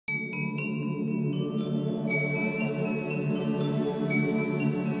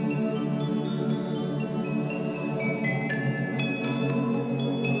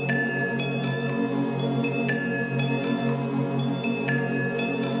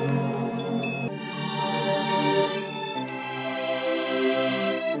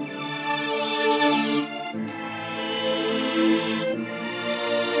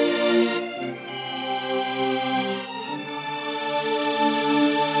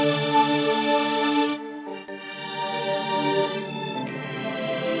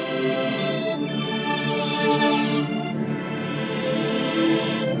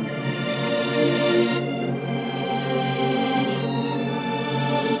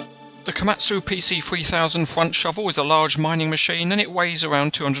Komatsu PC3000 front shovel is a large mining machine and it weighs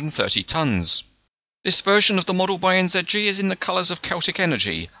around 230 tonnes. This version of the model by NZG is in the colours of Celtic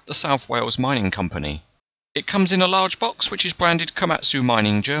Energy, the South Wales mining company. It comes in a large box which is branded Komatsu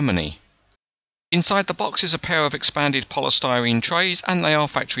Mining Germany. Inside the box is a pair of expanded polystyrene trays and they are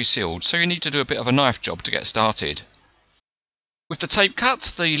factory sealed, so you need to do a bit of a knife job to get started. With the tape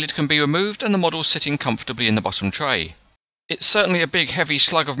cut, the lid can be removed and the model is sitting comfortably in the bottom tray. It's certainly a big heavy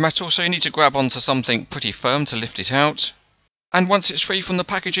slug of metal, so you need to grab onto something pretty firm to lift it out. And once it's free from the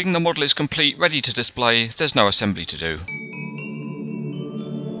packaging, the model is complete, ready to display. There's no assembly to do.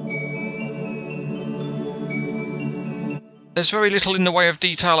 There's very little in the way of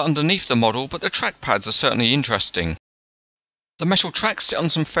detail underneath the model, but the track pads are certainly interesting. The metal tracks sit on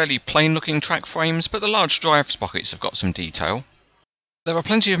some fairly plain looking track frames, but the large drive sprockets have got some detail. There are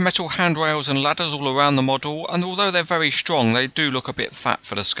plenty of metal handrails and ladders all around the model, and although they're very strong, they do look a bit fat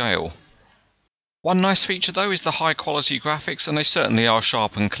for the scale. One nice feature though is the high quality graphics, and they certainly are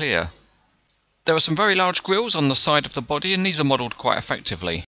sharp and clear. There are some very large grills on the side of the body, and these are modelled quite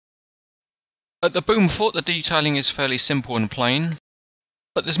effectively. At the boom foot, the detailing is fairly simple and plain,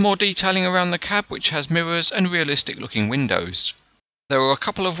 but there's more detailing around the cab, which has mirrors and realistic looking windows. There are a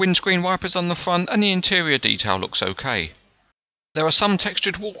couple of windscreen wipers on the front, and the interior detail looks okay. There are some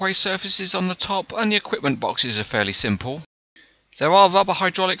textured walkway surfaces on the top, and the equipment boxes are fairly simple. There are rubber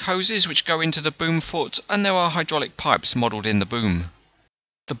hydraulic hoses which go into the boom foot, and there are hydraulic pipes modelled in the boom.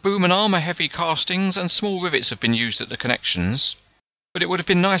 The boom and arm are heavy castings, and small rivets have been used at the connections, but it would have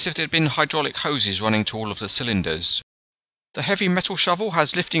been nice if there had been hydraulic hoses running to all of the cylinders. The heavy metal shovel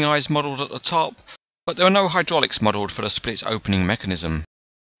has lifting eyes modelled at the top, but there are no hydraulics modelled for the split opening mechanism.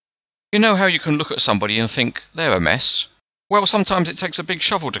 You know how you can look at somebody and think, they're a mess? Well, sometimes it takes a big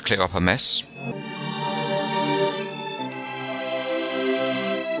shovel to clear up a mess.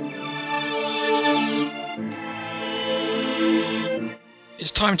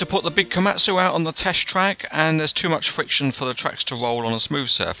 It's time to put the big Komatsu out on the test track, and there's too much friction for the tracks to roll on a smooth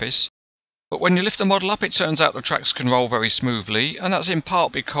surface. But when you lift the model up, it turns out the tracks can roll very smoothly, and that's in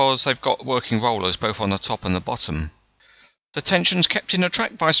part because they've got working rollers both on the top and the bottom. The tension's kept in the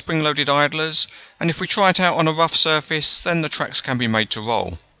track by spring-loaded idlers, and if we try it out on a rough surface, then the tracks can be made to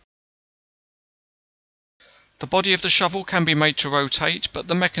roll. The body of the shovel can be made to rotate, but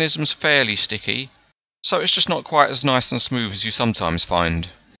the mechanism's fairly sticky, so it's just not quite as nice and smooth as you sometimes find.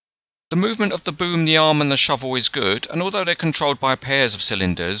 The movement of the boom, the arm and the shovel is good, and although they're controlled by pairs of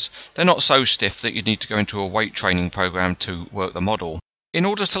cylinders, they're not so stiff that you'd need to go into a weight training program to work the model. In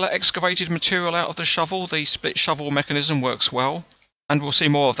order to let excavated material out of the shovel, the split shovel mechanism works well, and we'll see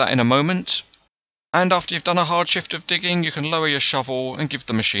more of that in a moment. And after you've done a hard shift of digging, you can lower your shovel and give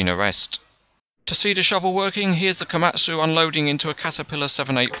the machine a rest. To see the shovel working, here's the Komatsu unloading into a Caterpillar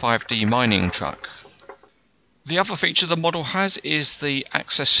 785D mining truck. The other feature the model has is the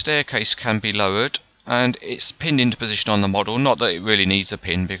access staircase can be lowered, and it's pinned into position on the model, not that it really needs a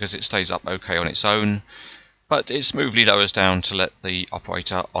pin because it stays up okay on its own, but it smoothly lowers down to let the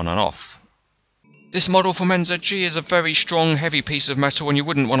operator on and off. This model from NZG is a very strong, heavy piece of metal and you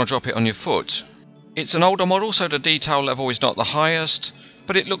wouldn't want to drop it on your foot. It's an older model, so the detail level is not the highest,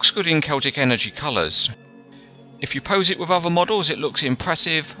 but it looks good in Celtic Energy colours. If you pose it with other models, it looks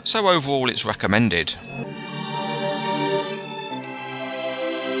impressive, so overall it's recommended.